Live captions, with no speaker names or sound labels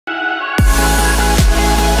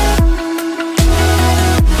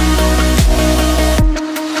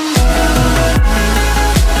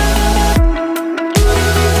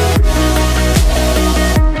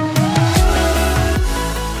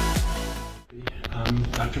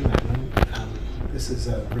Dr. Meglin. This is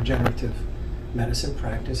a regenerative medicine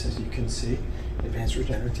practice, as you can see, Advanced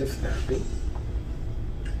Regenerative Therapy.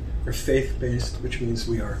 We're faith-based, which means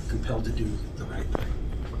we are compelled to do the right thing.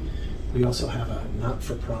 We also have a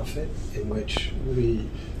not-for-profit in which we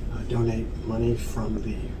donate money from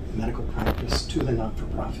the medical practice to the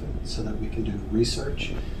not-for-profit so that we can do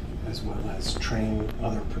research as well as train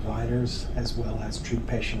other providers as well as treat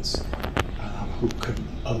patients who could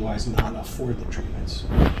otherwise not afford the treatments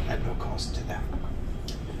at no cost to them.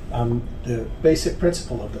 The basic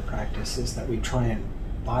principle of the practice is that we try and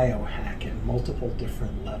biohack at multiple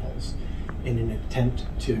different levels in an attempt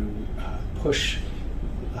to push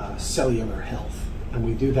cellular health. And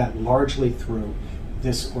we do that largely through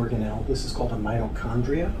this organelle. This is called a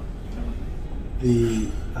mitochondria. The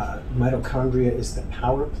mitochondria is the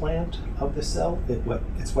power plant of the cell.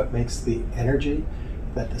 It's what makes the energy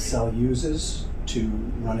that the cell uses to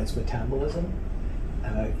run its metabolism.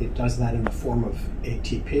 It does that in the form of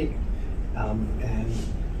ATP. And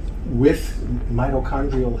with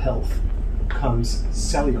mitochondrial health comes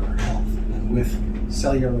cellular health. And with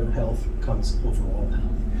cellular health comes overall health.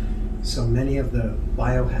 So many of the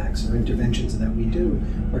biohacks or interventions that we do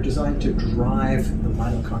are designed to drive the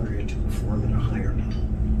mitochondria to perform at a higher level.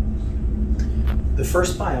 The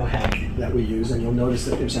first biohack that we use, and you'll notice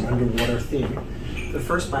that there's an underwater theme, the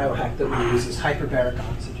first biohack that we use is hyperbaric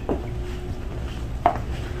oxygen.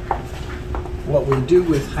 What we do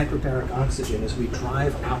with hyperbaric oxygen is we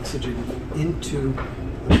drive oxygen into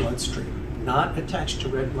the bloodstream, not attached to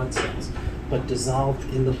red blood cells, but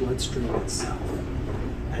dissolved in the bloodstream itself.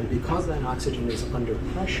 And because that oxygen is under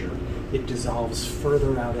pressure, it dissolves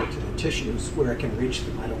further out into the tissues where it can reach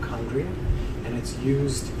the mitochondria, and it's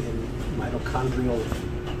used in mitochondrial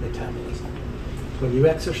metabolism. When you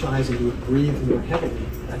exercise and you breathe more heavily,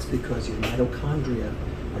 that's because your mitochondria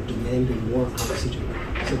are demanding more oxygen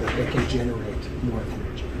so that they can generate more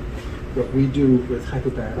energy. What we do with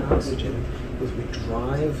hyperbaric oxygen is we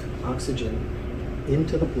drive oxygen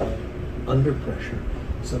into the blood under pressure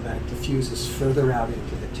so that it diffuses further out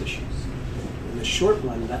into the tissues. In the short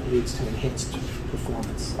run, that leads to enhanced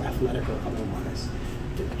performance, athletic or otherwise.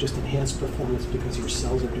 Just enhanced performance because your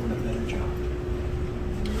cells are doing a better job.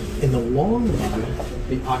 In the long run,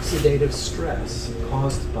 the oxidative stress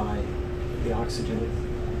caused by the oxygen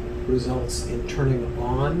results in turning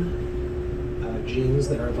on genes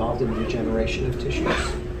that are involved in regeneration of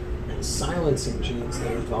tissues and silencing genes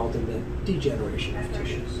that are involved in the degeneration of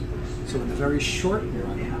tissues. So in the very short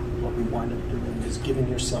run, what we wind up doing is giving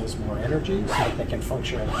your cells more energy so that they can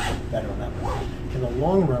function at a better level. In the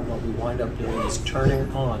long run, what we wind up doing is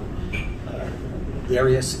turning on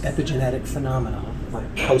various epigenetic phenomena,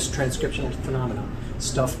 like post-transcriptional phenomena,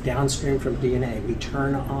 stuff downstream from DNA. We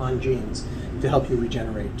turn on genes to help you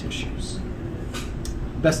regenerate tissues.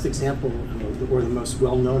 Best example, or the most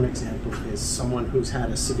well-known example, is someone who's had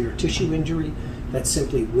a severe tissue injury that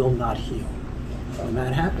simply will not heal. When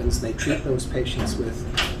that happens, they treat those patients with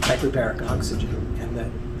hyperbaric oxygen,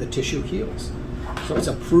 and the tissue heals. So it's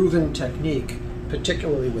a proven technique,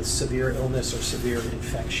 particularly with severe illness or severe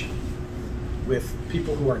infection. With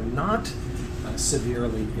people who are not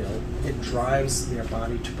severely ill, it drives their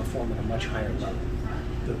body to perform at a much higher level.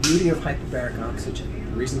 The beauty of hyperbaric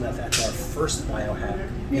oxygen, the reason that that's our first biohack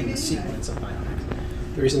in the sequence of biohacks,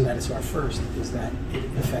 the reason that it's our first is that it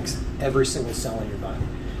affects every single cell in your body.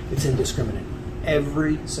 It's indiscriminate.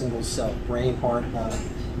 Every single cell, brain, heart, bone,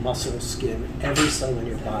 muscle, skin, every cell in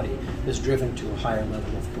your body is driven to a higher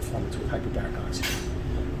level of performance with hyperbaric oxygen.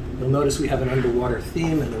 You'll notice we have an underwater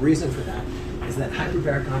theme, and the reason for that is that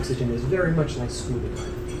hyperbaric oxygen is very much like scuba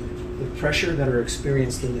diving. The pressure that are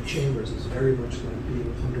experienced in the chambers is very much like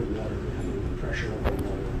being underwater and having the pressure of the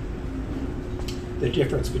water. The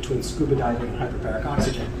difference between scuba diving and hyperbaric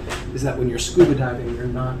oxygen is that when you're scuba diving, you're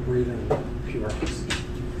not breathing pure oxygen.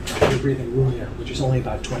 You're breathing room air, which is only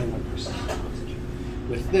about 21% oxygen.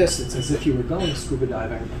 With this, it's as if you were going scuba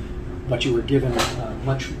diving, but you were given a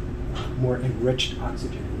much more enriched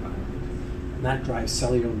oxygen environment. And that drives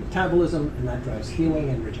cellular metabolism, and that drives healing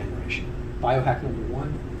and regeneration. Biohack number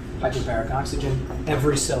 1, hyperbaric oxygen,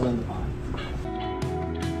 every cell in the body.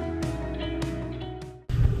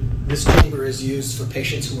 This chamber is used for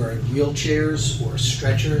patients who are in wheelchairs or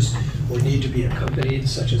stretchers or need to be accompanied,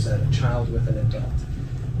 such as a child with an adult.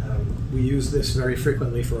 We use this very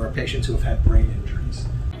frequently for our patients who have had brain injuries.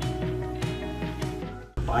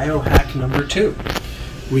 Biohack number 2,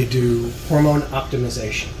 we do hormone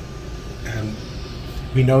optimization.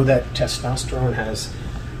 We know that testosterone has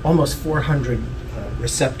almost 400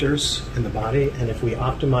 receptors in the body, and if we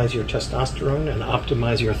optimize your testosterone and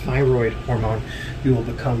optimize your thyroid hormone, you will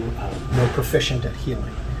become more proficient at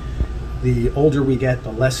healing. The older we get,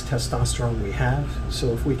 the less testosterone we have,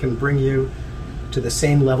 so if we can bring you to the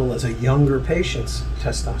same level as a younger patient's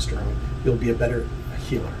testosterone, you'll be a better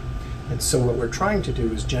healer. And so what we're trying to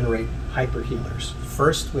do is generate hyper healers.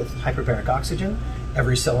 First with hyperbaric oxygen,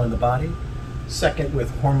 every cell in the body. Second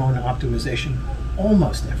with hormone optimization,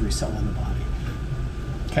 almost every cell in the body.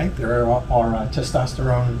 Okay, there are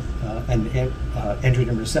testosterone and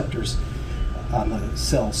androgen receptors on the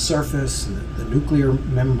cell surface, the nuclear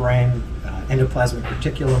membrane, endoplasmic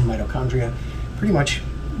reticulum, mitochondria. Pretty much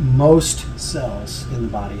most cells in the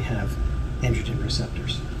body have androgen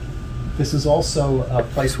receptors. This is also a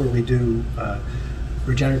place where we do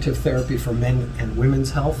regenerative therapy for men and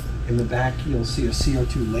women's health. In the back, you'll see a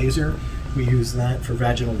CO2 laser. We use that for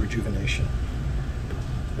vaginal rejuvenation.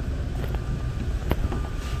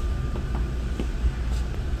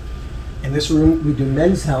 In this room, we do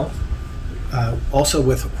men's health, also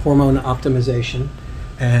with hormone optimization.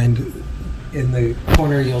 And in the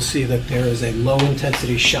corner, you'll see that there is a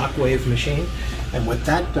low-intensity shockwave machine. And what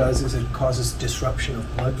that does is it causes disruption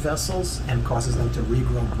of blood vessels and causes them to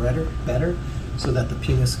regrow better so that the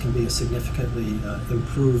penis can be a significantly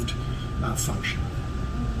improved function.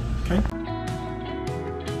 Okay?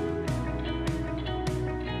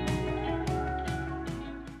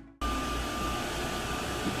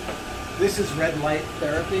 This is red light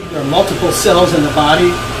therapy. There are multiple cells in the body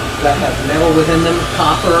that have metal within them,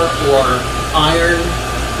 copper or iron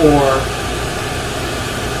or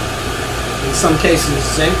in some cases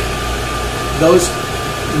zinc. Those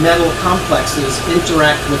metal complexes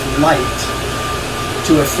interact with light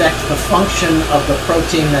to affect the function of the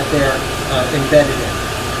protein that they're embedded in.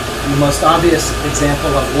 The most obvious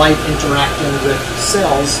example of light interacting with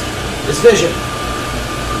cells is vision.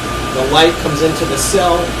 The light comes into the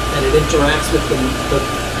cell and it interacts with the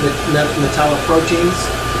metalloproteins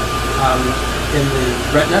in the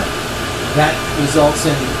retina. That results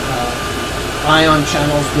in ion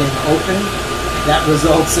channels being open. That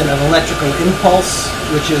results in an electrical impulse,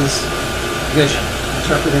 which is vision,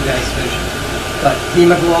 interpreted as vision. But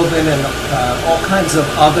hemoglobin and all kinds of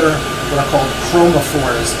other what are called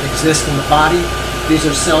chromophores exist in the body. These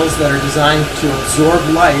are cells that are designed to absorb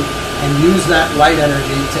light and use that light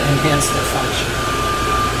energy to enhance their function.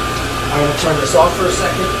 I'm going to turn this off for a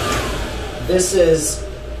second. This is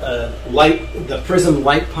the Prism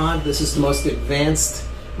Light Pod. This is the most advanced,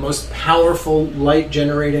 most powerful light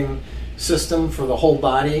generating system for the whole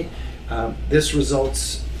body. This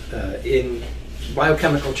results in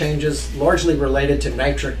biochemical changes largely related to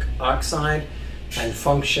nitric oxide and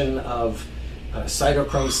function of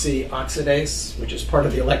cytochrome C oxidase, which is part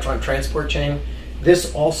of the electron transport chain.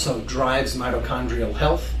 This also drives mitochondrial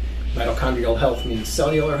health. Mitochondrial health means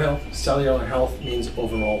cellular health. Cellular health means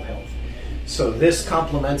overall health. So this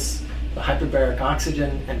complements the hyperbaric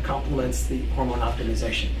oxygen and complements the hormone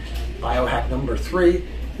optimization. Biohack number 3,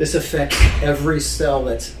 this affects every cell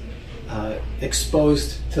that's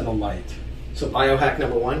exposed to the light. So biohack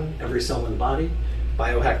number 1, every cell in the body.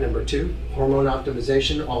 Biohack number 2, hormone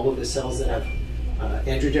optimization, all of the cells that have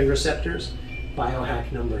androgen receptors.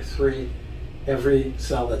 Biohack number 3, every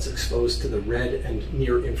cell that's exposed to the red and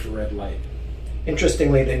near infrared light.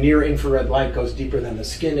 Interestingly, the near infrared light goes deeper than the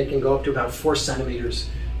skin. It can go up to about 4 centimeters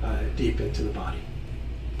deep into the body.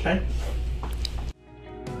 Okay?